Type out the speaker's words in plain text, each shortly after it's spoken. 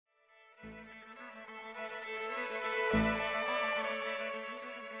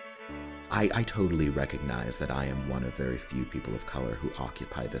I totally recognize that I am one of very few people of color who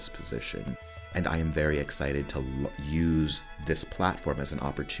occupy this position. And I am very excited to use this platform as an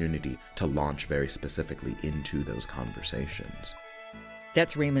opportunity to launch very specifically into those conversations.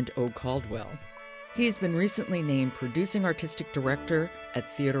 That's Raymond O. Caldwell. He's been recently named Producing Artistic Director at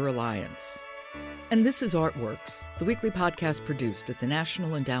Theater Alliance. And this is Artworks, the weekly podcast produced at the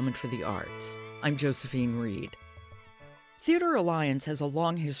National Endowment for the Arts. I'm Josephine Reed. Theater Alliance has a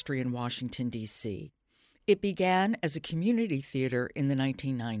long history in Washington, D.C. It began as a community theater in the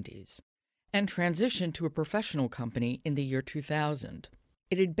 1990s and transitioned to a professional company in the year 2000.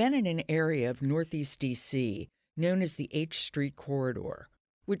 It had been in an area of Northeast D.C. known as the H Street Corridor,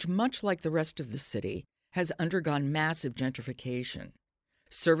 which, much like the rest of the city, has undergone massive gentrification.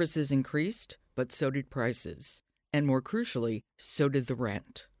 Services increased, but so did prices. And more crucially, so did the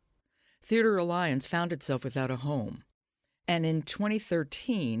rent. Theater Alliance found itself without a home. And in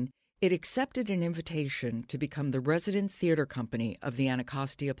 2013, it accepted an invitation to become the resident theater company of the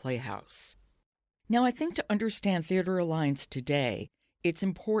Anacostia Playhouse. Now, I think to understand Theater Alliance today, it's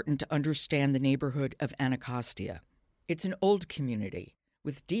important to understand the neighborhood of Anacostia. It's an old community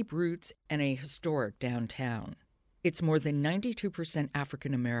with deep roots and a historic downtown. It's more than 92%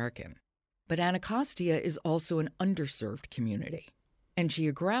 African American. But Anacostia is also an underserved community. And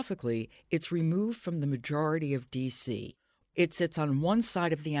geographically, it's removed from the majority of D.C. It sits on one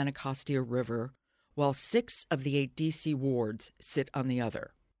side of the Anacostia River, while 6 of the 8 D.C. wards sit on the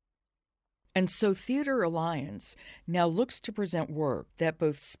other. And so Theater Alliance now looks to present work that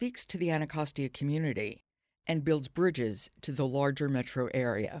both speaks to the Anacostia community and builds bridges to the larger metro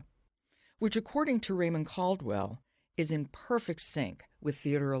area, which, according to Raymond Caldwell, is in perfect sync with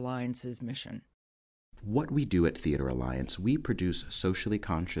Theater Alliance's mission. What we do at Theater Alliance, we produce socially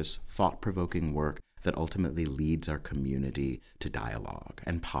conscious, thought-provoking work that ultimately leads our community to dialogue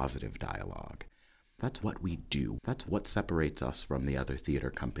and positive dialogue. That's what we do. That's what separates us from the other theater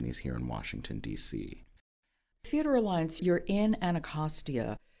companies here in Washington, D.C. Theater Alliance, you're in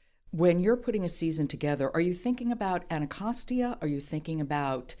Anacostia. When you're putting a season together, are you thinking about Anacostia? Are you thinking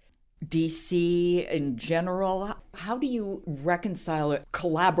about D.C. in general? How do you reconcile it,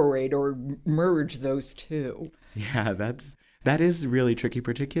 collaborate, or merge those two? Yeah, that is really tricky,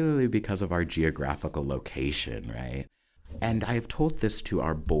 particularly because of our geographical location, right? And I have told this to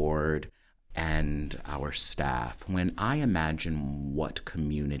our board and our staff. When I imagine what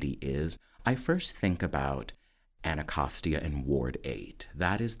community is, I first think about Anacostia and Ward 8.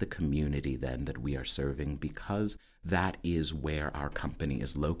 That is the community then that we are serving because that is where our company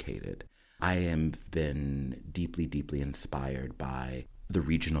is located. I have been deeply, deeply inspired by the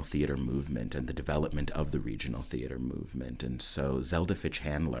regional theater movement and the development of the regional theater movement. And so Zelda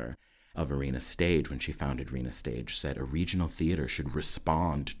Fitch-Handler of Arena Stage, when she founded Arena Stage, said a regional theater should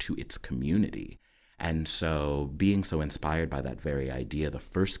respond to its community. And so being so inspired by that very idea, the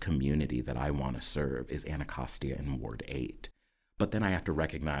first community that I want to serve is Anacostia in Ward 8. But then I have to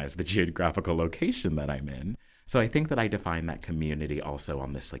recognize the geographical location that I'm in. So I think that I define that community also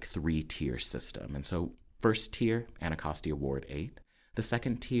on this 3-tier system. And so first tier, Anacostia Ward 8. The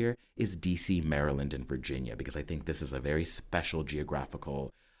second tier is DC, Maryland, and Virginia, because I think this is a very special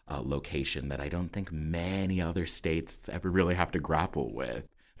geographical location that I don't think many other states ever really have to grapple with.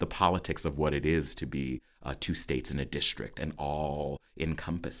 The politics of what it is to be 2 states in a district and all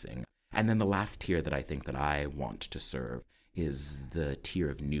encompassing. And then the last tier that I think that I want to serve is the tier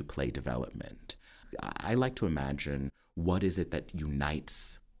of new play development. I like to imagine what is it that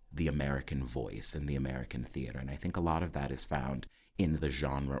unites the American voice and the American theater. And I think a lot of that is found in the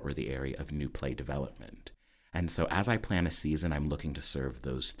genre or the area of new play development. And so as I plan a season, I'm looking to serve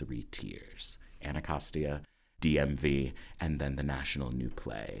those 3 tiers: Anacostia, DMV, and then the National New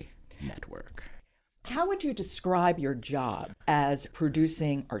Play Network. How would you describe your job as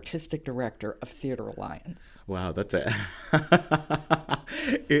producing artistic director of Theater Alliance? Wow, that's it.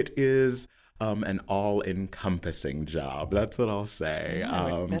 It is an all-encompassing job. That's what I'll say.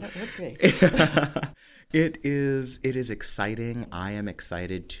 I bet it would be. It is exciting. I am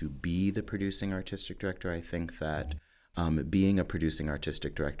excited to be the producing artistic director. I think that being a producing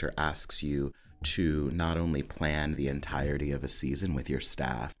artistic director asks you to not only plan the entirety of a season with your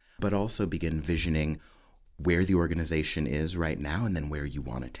staff, but also begin visioning where the organization is right now and then where you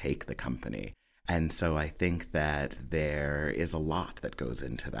want to take the company. And so I think that there is a lot that goes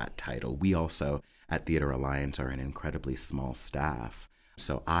into that title. We also, at Theater Alliance, are an incredibly small staff.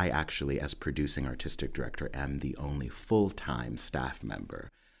 So I actually, as producing artistic director, am the only full-time staff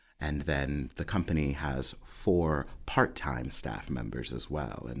member. And then the company has 4 part-time staff members as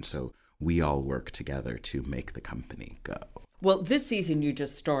well. And so we all work together to make the company go. Well, this season you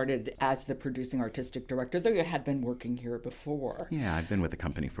just started as the producing artistic director, though you had been working here before. Yeah, I've been with the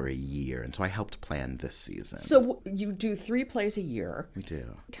company for a year, and so I helped plan this season. So you do 3 plays a year. We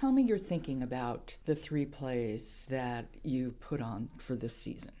do. Tell me your thinking about the 3 plays that you put on for this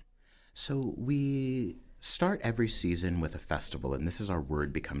season. So we start every season with a festival, and this is our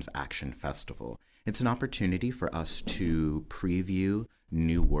Word Becomes Action Festival. It's an opportunity for us to preview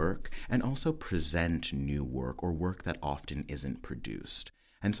new work and also present new work or work that often isn't produced.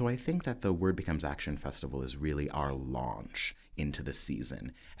 And so I think that the Word Becomes Action Festival is really our launch into the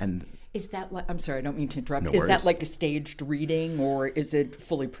season. And is that like, I'm sorry, I don't mean to interrupt. No is worries. that like a staged reading or is it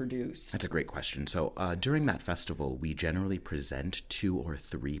fully produced? That's a great question. So during that festival, we generally present 2 or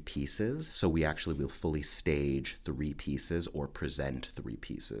 3 pieces. So we actually will fully stage 3 pieces or present 3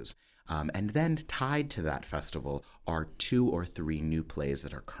 pieces. And then tied to that festival are 2 or 3 new plays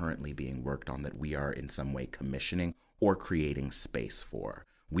that are currently being worked on that we are in some way commissioning or creating space for.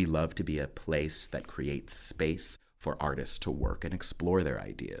 We love to be a place that creates space for artists to work and explore their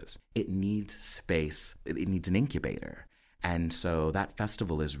ideas. It needs space. It needs an incubator. And so that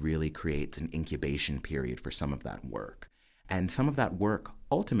festival really creates an incubation period for some of that work. And some of that work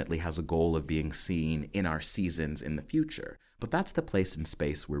ultimately has a goal of being seen in our seasons in the future. But that's the place and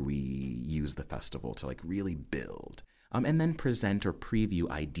space where we use the festival to really build. And then present or preview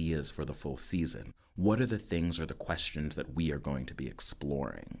ideas for the full season. What are the things or the questions that we are going to be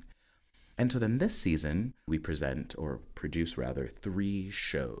exploring? And so then this season, we present, or produce rather, 3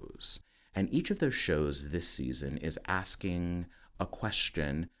 shows. And each of those shows this season is asking a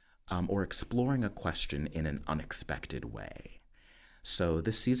question or exploring a question in an unexpected way. So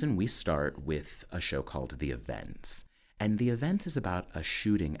this season, we start with a show called The Events. And The Events is about a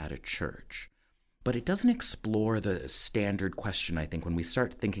shooting at a church. But it doesn't explore the standard question, I think, when we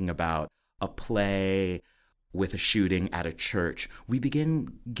start thinking about a play with a shooting at a church, we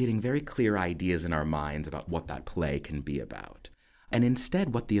begin getting very clear ideas in our minds about what that play can be about. And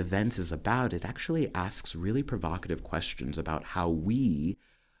instead, what The Events is about is actually asks really provocative questions about how we,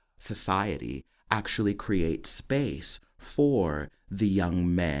 society, actually create space for the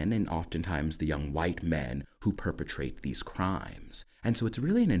young men, and oftentimes the young white men, who perpetrate these crimes. And so it's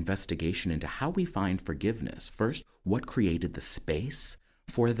really an investigation into how we find forgiveness. First, what created the space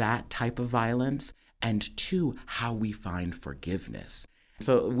for that type of violence? And 2, how we find forgiveness.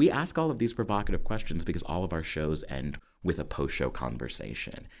 So we ask all of these provocative questions because all of our shows end with a post-show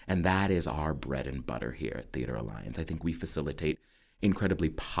conversation. And that is our bread and butter here at Theater Alliance. I think we facilitate incredibly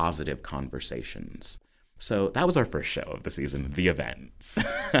positive conversations. So that was our first show of the season, The Events.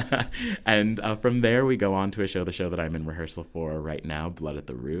 And from there, we go on to the show that I'm in rehearsal for right now, Blood at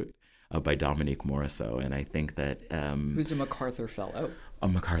the Root, by Dominique Morisseau. And I think that... who's a MacArthur Fellow. A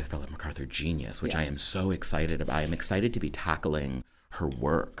MacArthur Genius, which I am so excited about. I am excited to be tackling her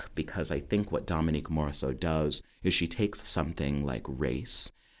work because I think what Dominique Morisseau does is she takes something like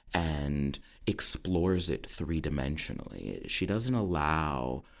race and explores it 3-dimensionally. She doesn't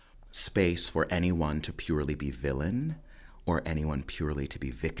allow space for anyone to purely be villain or anyone purely to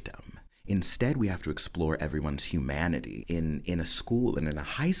be victim. Instead, we have to explore everyone's humanity in a school, and in a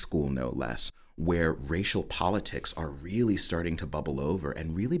high school no less, where racial politics are really starting to bubble over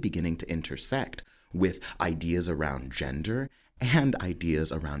and really beginning to intersect with ideas around gender and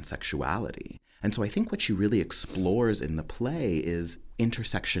ideas around sexuality. And so I think what she really explores in the play is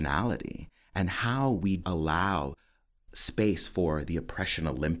intersectionality and how we allow space for the oppression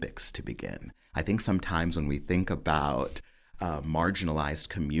Olympics to begin. I think sometimes when we think about marginalized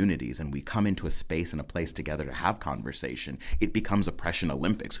communities and we come into a space and a place together to have conversation, it becomes oppression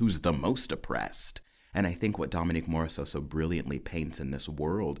Olympics. Who's the most oppressed? And I think what Dominique Morisseau so brilliantly paints in this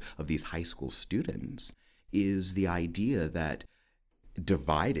world of these high school students is the idea that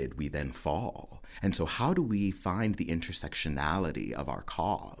divided we then fall. And so how do we find the intersectionality of our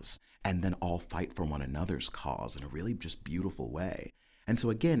cause and then all fight for one another's cause in a really just beautiful way? And so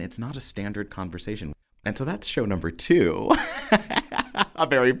again, it's not a standard conversation. And so that's show number 2, a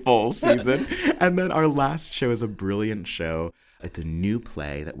very full season. And then our last show is a brilliant show. It's a new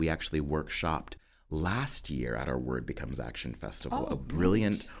play that we actually workshopped last year at our Word Becomes Action Festival, a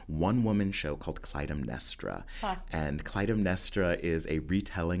brilliant one-woman show called Clytemnestra. And Clytemnestra is a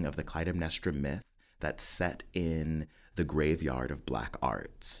retelling of the Clytemnestra myth that's set in the graveyard of Black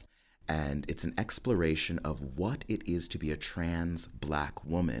arts. And it's an exploration of what it is to be a trans Black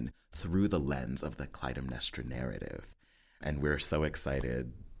woman through the lens of the Clytemnestra narrative. And we're so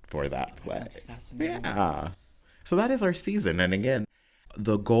excited for that play. That's fascinating. Yeah. So that is our season. And again,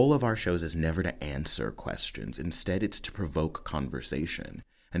 the goal of our shows is never to answer questions. Instead, it's to provoke conversation.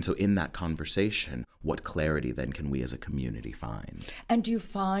 And so in that conversation, what clarity then can we as a community find? And do you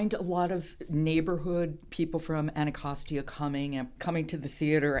find a lot of neighborhood people from Anacostia coming to the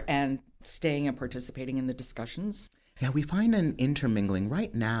theater and staying and participating in the discussions? Yeah, we find an intermingling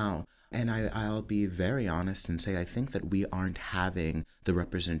right now. And I'll be very honest and say I think that we aren't having the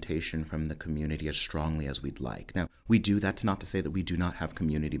representation from the community as strongly as we'd like. Now, we do. That's not to say that we do not have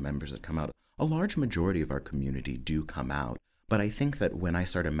community members that come out. A large majority of our community do come out. But I think that when I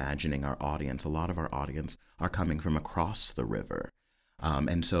start imagining our audience, a lot of our audience are coming from across the river.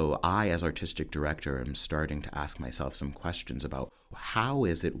 And so I, as artistic director, am starting to ask myself some questions about why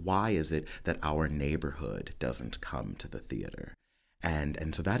is it that our neighborhood doesn't come to the theater?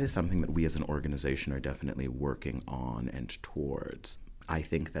 And so that is something that we as an organization are definitely working on and towards. I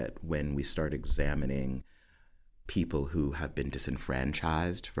think that when we start examining people who have been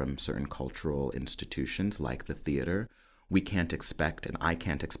disenfranchised from certain cultural institutions like the theater, we can't expect, and I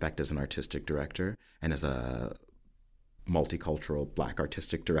can't expect as an artistic director and as a multicultural Black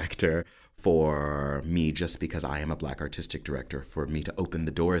artistic director, for me, just because I am a Black artistic director, for me to open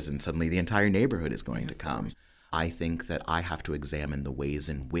the doors and suddenly the entire neighborhood is going to come. I think that I have to examine the ways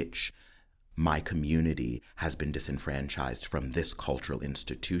in which my community has been disenfranchised from this cultural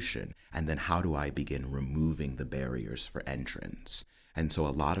institution, and then how do I begin removing the barriers for entrance? And so a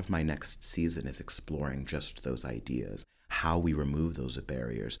lot of my next season is exploring just those ideas, how we remove those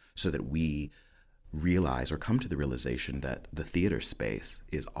barriers so that we realize or come to the realization that the theater space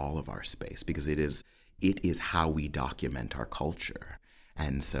is all of our space, because it is how we document our culture.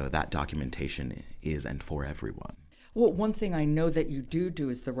 And so that documentation is and for everyone. Well, one thing I know that you do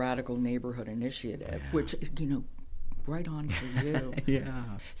is the Radical Neighborhood Initiative, which, right on for you. Yeah.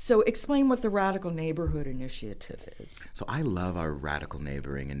 So explain what the Radical Neighborhood Initiative is. So I love our Radical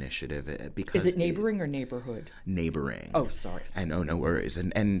Neighboring Initiative because... Is it neighboring or neighborhood? Neighboring. Oh, sorry. And no worries.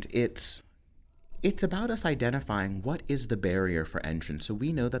 And it's about us identifying what is the barrier for entrance. So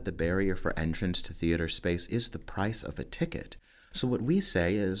we know that the barrier for entrance to theater space is the price of a ticket. So what we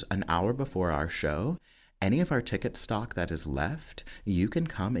say is an hour before our show, any of our ticket stock that is left, you can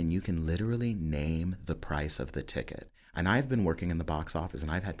come and you can literally name the price of the ticket. And I've been working in the box office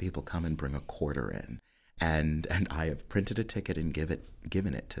and I've had people come and bring a quarter in. And I have printed a ticket and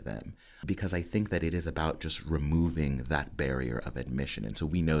given it to them, because I think that it is about just removing that barrier of admission. And so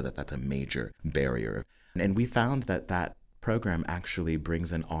we know that that's a major barrier. And we found that program actually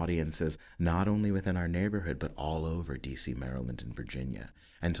brings in audiences not only within our neighborhood, but all over DC, Maryland, and Virginia.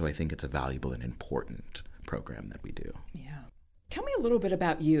 And so I think it's a valuable and important program that we do. Yeah. Tell me a little bit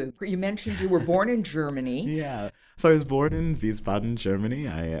about you. You mentioned you were born in Germany. Yeah. So I was born in Wiesbaden, Germany.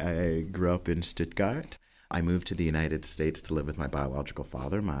 I grew up in Stuttgart. I moved to the United States to live with my biological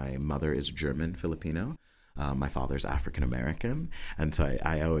father. My mother is German Filipino. My father's African American. And so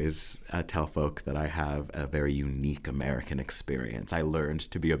I always tell folk that I have a very unique American experience. I learned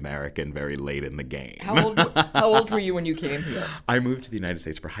to be American very late in the game. How old were you when you came here? I moved to the United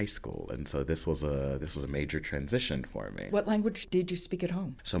States for high school, and so this was a major transition for me. What language did you speak at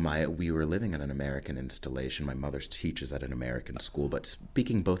home? So we were living at an American installation. My mother teaches at an American school, but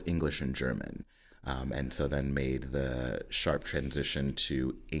speaking both English and German. And so then made the sharp transition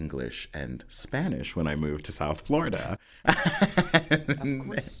to English and Spanish when I moved to South Florida. Of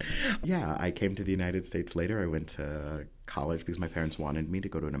course. Yeah, I came to the United States later. I went to college because my parents wanted me to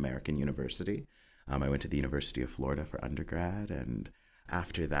go to an American university. I went to the University of Florida for undergrad, and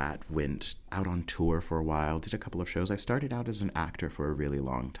after that went out on tour for a while, did a couple of shows. I started out as an actor for a really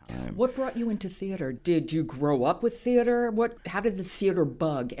long time. What brought you into theater? Did you grow up with theater? How did the theater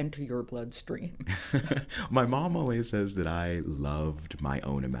bug enter your bloodstream? My mom always says that I loved my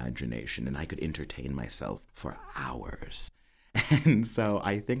own imagination and I could entertain myself for hours. And so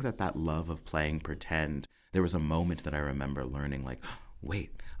I think that love of playing pretend, there was a moment that I remember learning, like,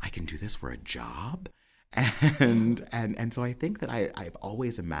 wait, I can do this for a job? And so I think that I've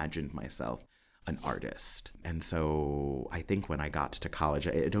always imagined myself an artist. And so I think when I got to college,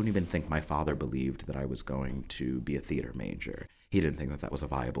 I don't even think my father believed that I was going to be a theater major. He didn't think that was a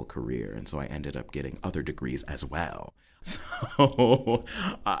viable career. And so I ended up getting other degrees as well. So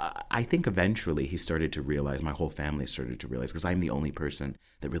I think eventually he started to realize, my whole family started to realize, because I'm the only person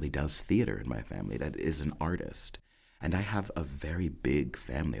that really does theater in my family that is an artist. And I have a very big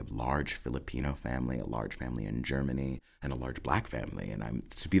family, a large Filipino family, a large family in Germany, and a large Black family. And I'm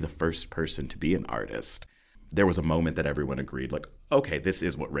to be the first person to be an artist. There was a moment that everyone agreed, like, okay, this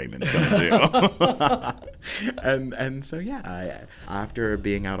is what Raymond's going to do. and so, yeah, after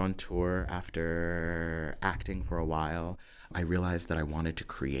being out on tour, after acting for a while, I realized that I wanted to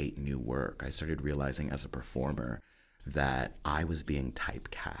create new work. I started realizing as a performer that I was being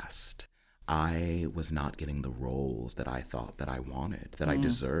typecast. I was not getting the roles that I thought that I wanted, that I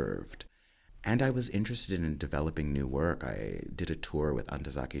deserved. And I was interested in developing new work. I did a tour with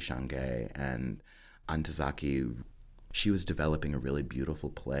Ntozake Shange, and Ntozake, she was developing a really beautiful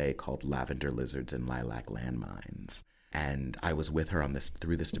play called Lavender Lizards and Lilac Landmines. And I was with her on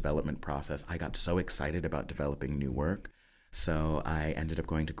through this development process. I got so excited about developing new work. So I ended up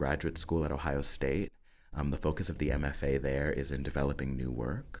going to graduate school at Ohio State. The focus of the MFA there is in developing new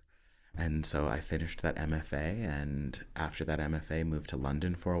work. And so I finished that MFA, and after that MFA, moved to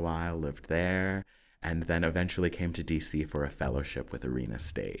London for a while, lived there, and then eventually came to DC for a fellowship with Arena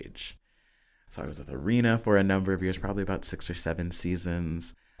Stage. So I was with Arena for a number of years, probably about 6 or 7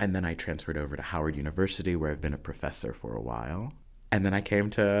 seasons. And then I transferred over to Howard University, where I've been a professor for a while. And then I came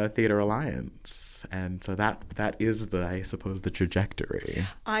to Theater Alliance. And so that is I suppose, the trajectory.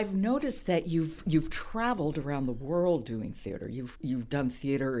 I've noticed that you've traveled around the world doing theater. You've done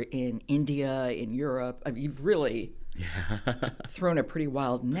theater in India, in Europe. I mean, you've really thrown a pretty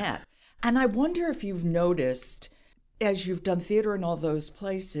wild net. And I wonder if you've noticed, as you've done theater in all those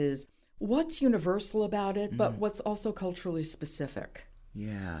places, what's universal about it, but what's also culturally specific?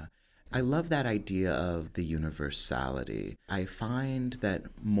 Yeah. I love that idea of the universality. I find that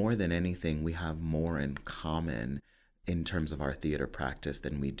more than anything, we have more in common in terms of our theater practice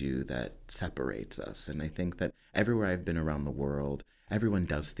than we do that separates us. And I think that everywhere I've been around the world, everyone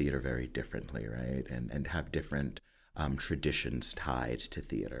does theater very differently, right? And have different traditions tied to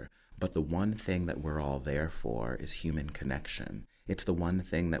theater. But the one thing that we're all there for is human connection. It's the one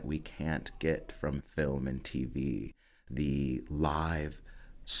thing that we can't get from film and TV, the live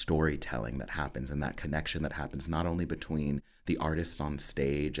storytelling that happens and that connection that happens not only between the artist on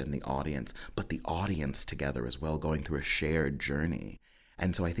stage and the audience, but the audience together as well, going through a shared journey.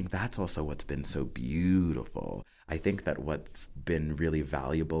 And so I think that's also what's been so beautiful. I think that what's been really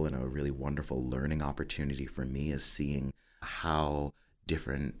valuable and a really wonderful learning opportunity for me is seeing how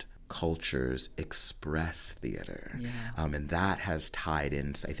different cultures express theater. Yeah. And that has tied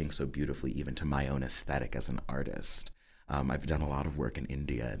in, I think, so beautifully even to my own aesthetic as an artist. I've done a lot of work in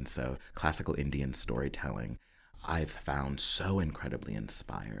India, and so classical Indian storytelling I've found so incredibly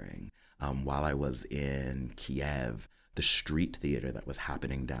inspiring. While I was in Kiev, the street theater that was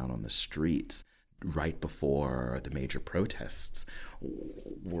happening down on the streets right before the major protests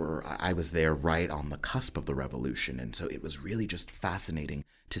I was there right on the cusp of the revolution, and so it was really just fascinating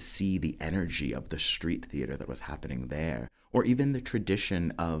to see the energy of the street theater that was happening there, or even the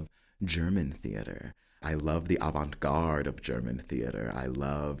tradition of German theater. I love the avant-garde of German theater. I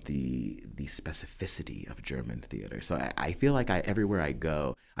love the specificity of German theater. So I feel like everywhere I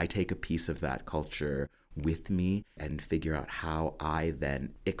go, I take a piece of that culture with me and figure out how I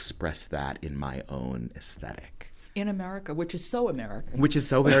then express that in my own aesthetic. In America, which is so American. Which is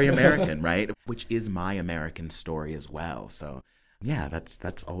so very American, right? Which is my American story as well. So yeah,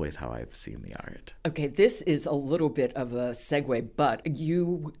 that's always how I've seen the art. Okay, this is a little bit of a segue, but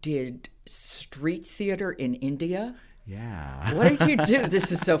you did street theater in India? Yeah. What did you do?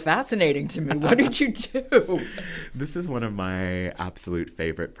 This is so fascinating to me. What did you do? This is one of my absolute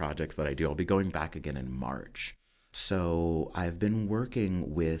favorite projects that I do. I'll be going back again in March. So I've been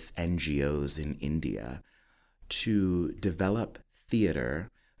working with NGOs in India to develop theater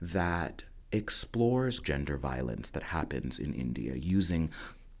that explores gender violence that happens in India using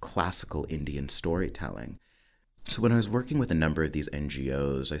classical Indian storytelling. So when I was working with a number of these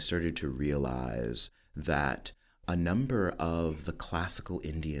NGOs, I started to realize that a number of the classical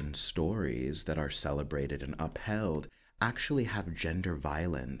Indian stories that are celebrated and upheld actually have gender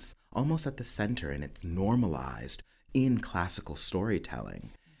violence almost at the center, and it's normalized in classical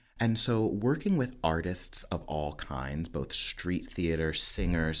storytelling. And so working with artists of all kinds, both street theater,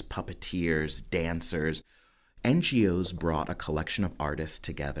 singers, puppeteers, dancers, NGOs brought a collection of artists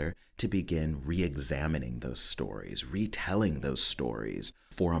together to begin re-examining those stories, retelling those stories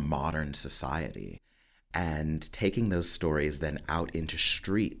for a modern society, and taking those stories then out into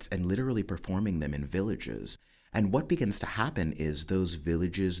streets and literally performing them in villages. And what begins to happen is those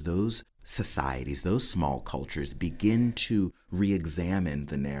villages, those societies, those small cultures begin to re-examine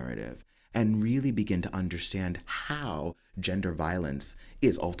the narrative and really begin to understand how gender violence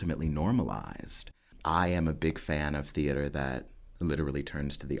is ultimately normalized. I am a big fan of theater that literally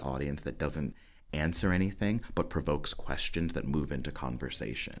turns to the audience, that doesn't answer anything, but provokes questions that move into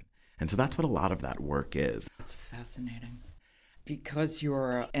conversation. And so that's what a lot of that work is. That's fascinating. Because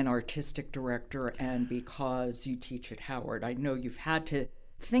you're an artistic director and because you teach at Howard, I know you've had to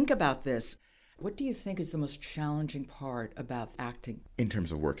think about this. What do you think is the most challenging part about acting? In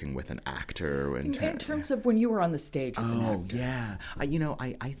terms of working with an actor? In terms of when you were on the stage as an actor? Oh, yeah.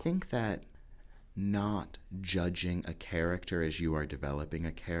 I think that not judging a character as you are developing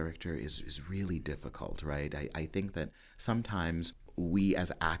a character is really difficult, right? I think that sometimes we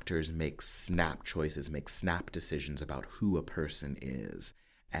as actors make snap choices, make snap decisions about who a person is.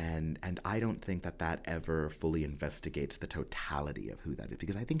 And I don't think that ever fully investigates the totality of who that is,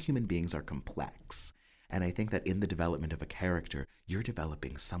 because I think human beings are complex. And I think that in the development of a character, you're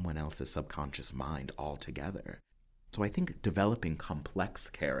developing someone else's subconscious mind altogether. So I think developing complex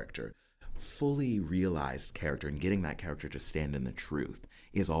character, fully realized character, and getting that character to stand in the truth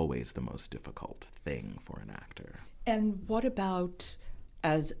is always the most difficult thing for an actor. And what about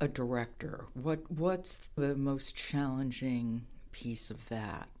as a director? What's the most challenging piece of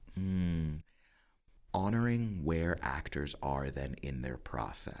that? Honoring where actors are then in their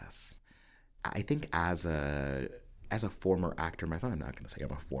process. I think as a former actor myself, I'm not going to say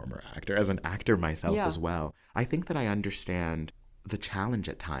I'm a former actor, as an actor myself as well, I think that I understand the challenge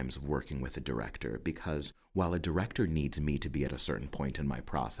at times of working with a director, because while a director needs me to be at a certain point in my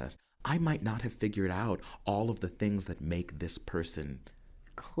process, I might not have figured out all of the things that make this person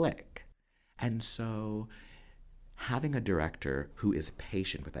click. And so having a director who is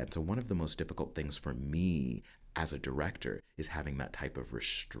patient with that. And so one of the most difficult things for me as a director is having that type of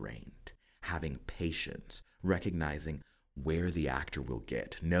restraint, having patience, recognizing where the actor will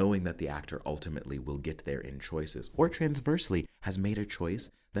get, knowing that the actor ultimately will get there in choices, or transversely has made a choice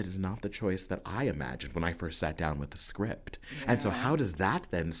that is not the choice that I imagined when I first sat down with the script. Yeah. And so how does that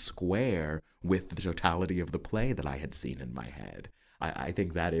then square with the totality of the play that I had seen in my head? I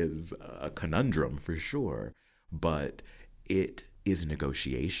think that is a conundrum for sure. But it is a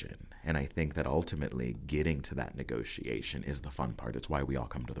negotiation. And I think that ultimately getting to that negotiation is the fun part. It's why we all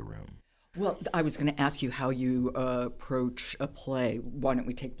come to the room. Well, I was going to ask you how you approach a play. Why don't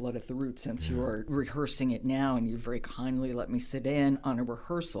we take Blood at the Root, since you are rehearsing it now and you very kindly let me sit in on a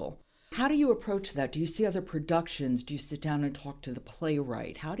rehearsal. How do you approach that? Do you see other productions? Do you sit down and talk to the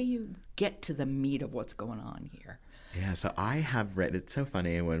playwright? How do you get to the meat of what's going on here? Yeah, so I have read, it's so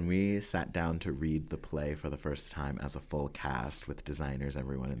funny, when we sat down to read the play for the first time as a full cast with designers,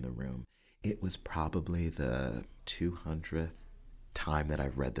 everyone in the room, it was probably the 200th time that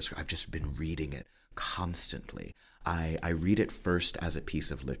I've read this. I've just been reading it constantly. I read it first as a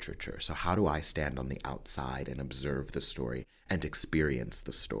piece of literature. So how do I stand on the outside and observe the story and experience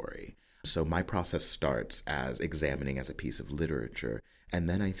the story? So my process starts as examining as a piece of literature, and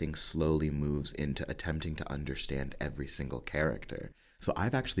then I think slowly moves into attempting to understand every single character. So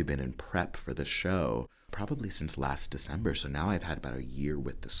I've actually been in prep for the show probably since last December. So now I've had about a year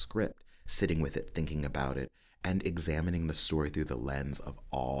with the script, sitting with it, thinking about it, and examining the story through the lens of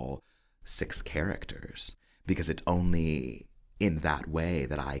all 6 characters. Because it's only in that way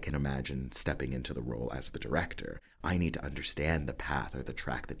that I can imagine stepping into the role as the director. I need to understand the path or the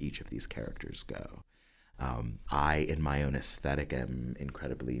track that each of these characters go. I, in my own aesthetic, am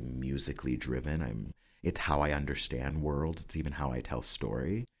incredibly musically driven. It's how I understand worlds. It's even how I tell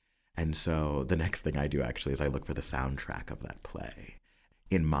story. And so the next thing I do actually is I look for the soundtrack of that play.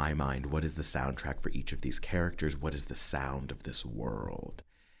 In my mind, what is the soundtrack for each of these characters? What is the sound of this world?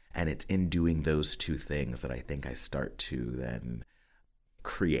 And it's in doing those two things that I think I start to then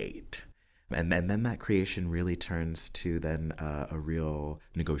create. And then that creation really turns to then a real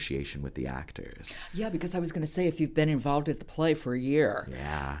negotiation with the actors. Yeah, because I was going to say, if you've been involved at the play for a year,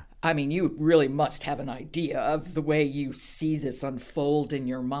 yeah, I mean, you really must have an idea of the way you see this unfold in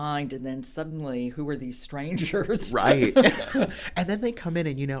your mind, and then suddenly, who are these strangers? Right. And then they come in,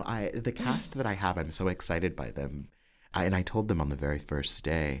 and the cast that I have, I'm so excited by them. And I told them on the very first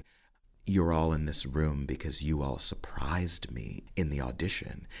day, you're all in this room because you all surprised me in the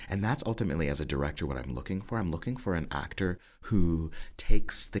audition. And that's ultimately, as a director, what I'm looking for. I'm looking for an actor who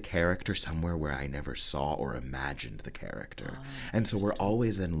takes the character somewhere where I never saw or imagined the character. And so we're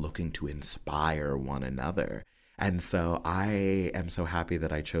always then looking to inspire one another. And so I am so happy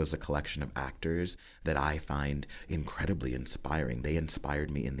that I chose a collection of actors that I find incredibly inspiring. They inspired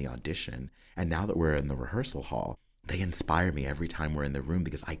me in the audition. And now that we're in the rehearsal hall, they inspire me every time we're in the room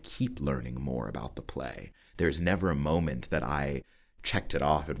because I keep learning more about the play. There's never a moment that I checked it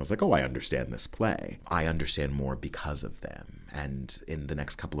off and was like, oh, I understand this play. I understand more because of them. And in the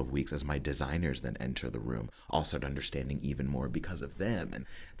next couple of weeks, as my designers then enter the room, I'll start understanding even more because of them. And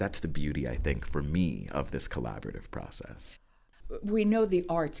that's the beauty, I think, for me, of this collaborative process. We know the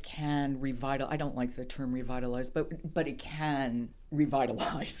arts can revitalize. I don't like the term revitalize, but it can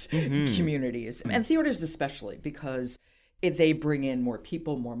revitalize communities, and theaters especially, because if they bring in more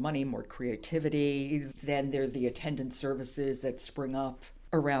people, more money, more creativity, then there are the attendance services that spring up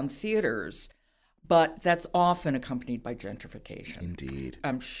around theaters. But that's often accompanied by gentrification. Indeed.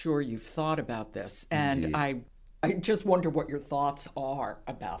 I'm sure you've thought about this. And Indeed. I just wonder what your thoughts are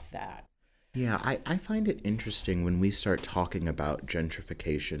about that. Yeah, I find it interesting when we start talking about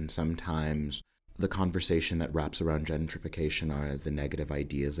gentrification. Sometimes the conversation that wraps around gentrification are the negative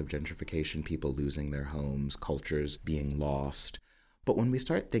ideas of gentrification, people losing their homes, cultures being lost. But when we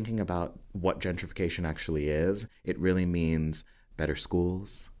start thinking about what gentrification actually is, it really means better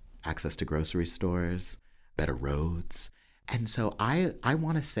schools, access to grocery stores, better roads. And so I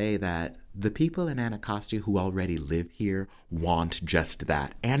want to say that the people in Anacostia who already live here want just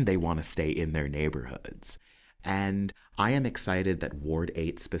that, and they want to stay in their neighborhoods. And I am excited that Ward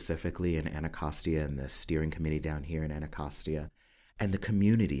 8 specifically in Anacostia and the steering committee down here in Anacostia and the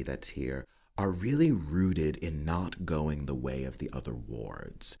community that's here are really rooted in not going the way of the other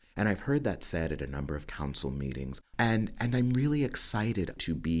wards. And I've heard that said at a number of council meetings. And I'm really excited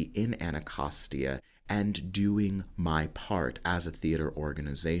to be in Anacostia and doing my part as a theater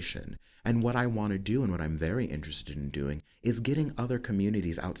organization. And what I want to do and what I'm very interested in doing is getting other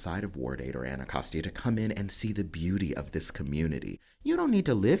communities outside of Ward 8 or Anacostia to come in and see the beauty of this community. You don't need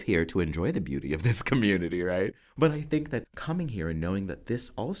to live here to enjoy the beauty of this community, right? But I think that coming here and knowing that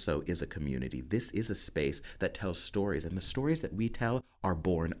this also is a community, this is a space that tells stories, and the stories that we tell are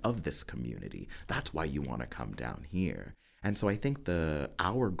born of this community. That's why you want to come down here. And so I think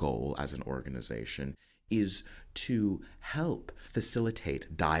our goal as an organization is to help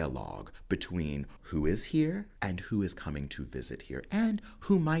facilitate dialogue between who is here and who is coming to visit here and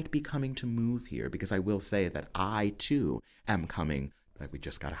who might be coming to move here. Because I will say that I, too, am coming. We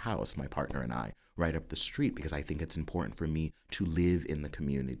just got a house, my partner and I, right up the street because I think it's important for me to live in the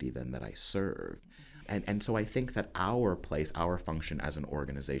community then that I serve. And so I think that our place, our function as an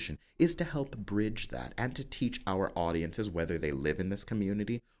organization is to help bridge that and to teach our audiences, whether they live in this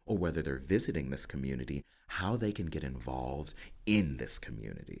community or whether they're visiting this community, how they can get involved in this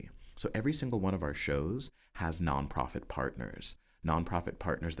community. So every single one of our shows has nonprofit partners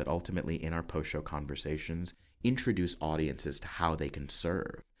that ultimately in our post-show conversations introduce audiences to how they can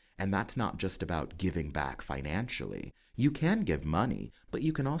serve. And that's not just about giving back financially. You can give money, but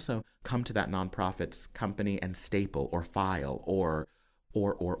you can also come to that nonprofit's company and staple or file or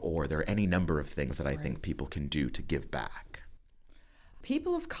there are any number of things that I think people can do to give back.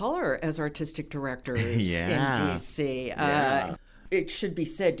 People of color as artistic directors Yeah. in DC. Yeah. It should be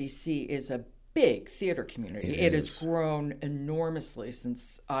said, DC is a big theater community. It has grown enormously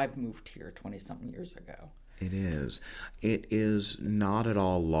since I've moved here 20-something years ago. It is. It is not at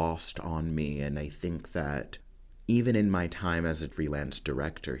all lost on me, and I think that even in my time as a freelance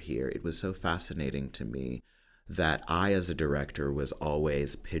director here, it was so fascinating to me that I, as a director, was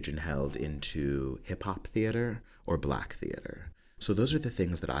always pigeonholed into hip-hop theater or black theater. So those are the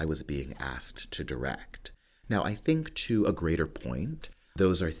things that I was being asked to direct. Now, I think to a greater point,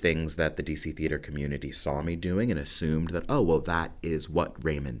 those are things that the DC theater community saw me doing and assumed that, oh, well, that is what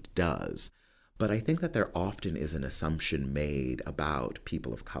Raymond does. But I think that there often is an assumption made about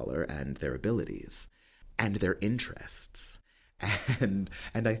people of color and their abilities and their interests. And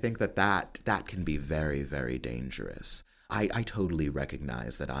I think that can be very, very dangerous. I totally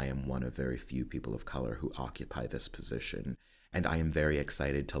recognize that I am one of very few people of color who occupy this position. And I am very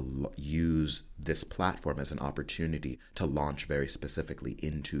excited to use this platform as an opportunity to launch very specifically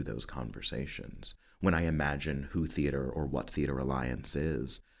into those conversations. When I imagine who theater or what Theater Alliance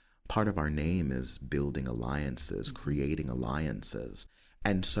is, part of our name is building alliances, creating alliances.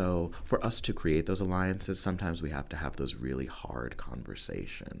 And so for us to create those alliances, sometimes we have to have those really hard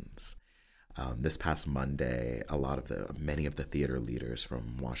conversations. This past Monday, many of the theater leaders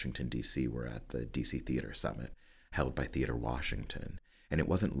from Washington, D.C. were at the D.C. Theater Summit held by Theater Washington. And it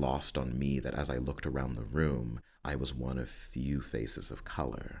wasn't lost on me that as I looked around the room, I was one of few faces of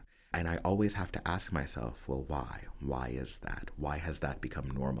color. And I always have to ask myself, well, why? Why is that? Why has that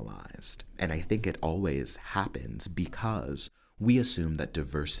become normalized? And I think it always happens because we assume that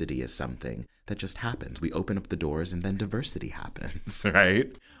diversity is something that just happens. We open up the doors and then diversity happens,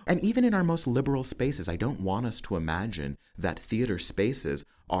 right? And even in our most liberal spaces, I don't want us to imagine that theater spaces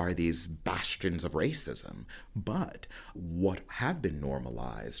are these bastions of racism. But what have been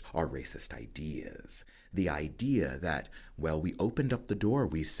normalized are racist ideas. The idea that, well, we opened up the door,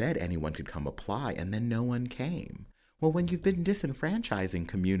 we said anyone could come apply, and then no one came. Well, when you've been disenfranchising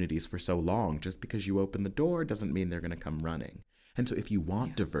communities for so long, just because you open the door doesn't mean they're going to come running. And so if you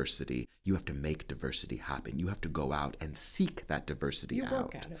want diversity, you have to make diversity happen. You have to go out and seek that diversity out. You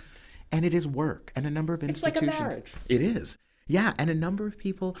work at it. And it is work. And a number of institutions. It's like a marriage. It is. Yeah, and a number of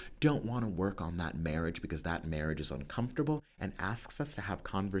people don't want to work on that marriage because that marriage is uncomfortable and asks us to have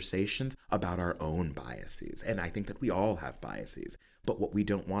conversations about our own biases. And I think that we all have biases. But what we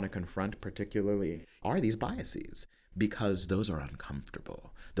don't want to confront particularly are these biases because those are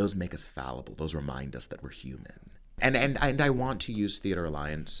uncomfortable. Those make us fallible. Those remind us that we're human. And I want to use Theater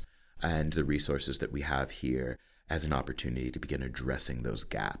Alliance and the resources that we have here as an opportunity to begin addressing those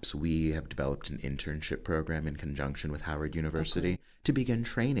gaps. We have developed an internship program in conjunction with Howard University to begin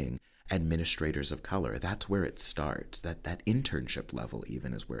training administrators of color. That's where it starts. That internship level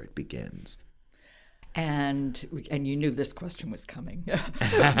even is where it begins. And you knew this question was coming,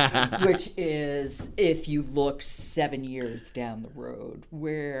 which is, if you look 7 years down the road,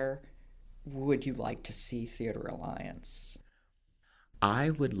 where would you like to see Theater Alliance?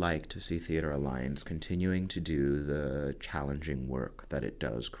 I would like to see Theater Alliance continuing to do the challenging work that it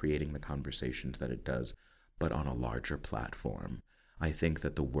does, creating the conversations that it does, but on a larger platform. I think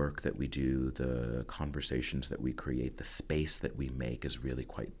that the work that we do, the conversations that we create, the space that we make is really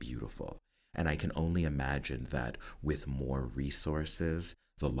quite beautiful. And I can only imagine that with more resources,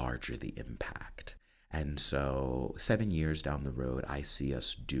 the larger the impact. And so 7 years down the road, I see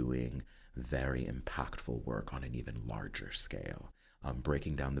us doing very impactful work on an even larger scale.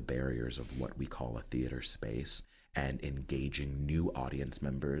 Breaking down the barriers of what we call a theater space and engaging new audience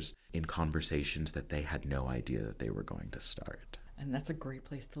members in conversations that they had no idea that they were going to start. And that's a great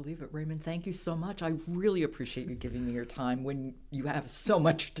place to leave it. Raymond, thank you so much. I really appreciate you giving me your time when you have so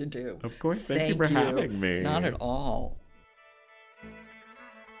much to do. Of course. Thank you for having me. Not at all.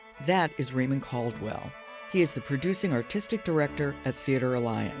 That is Raymond Caldwell. He is the producing artistic director at Theater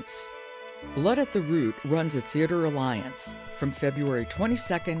Alliance. Blood at the Root runs at Theater Alliance from February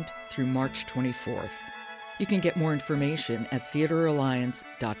 22nd through March 24th. You can get more information at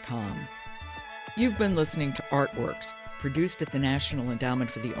theateralliance.com. You've been listening to Artworks, produced at the National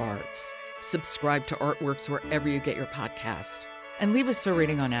Endowment for the Arts. Subscribe to Artworks wherever you get your podcast. And leave us a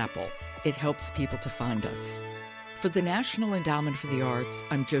rating on Apple. It helps people to find us. For the National Endowment for the Arts,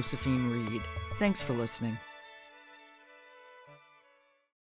 I'm Josephine Reed. Thanks for listening.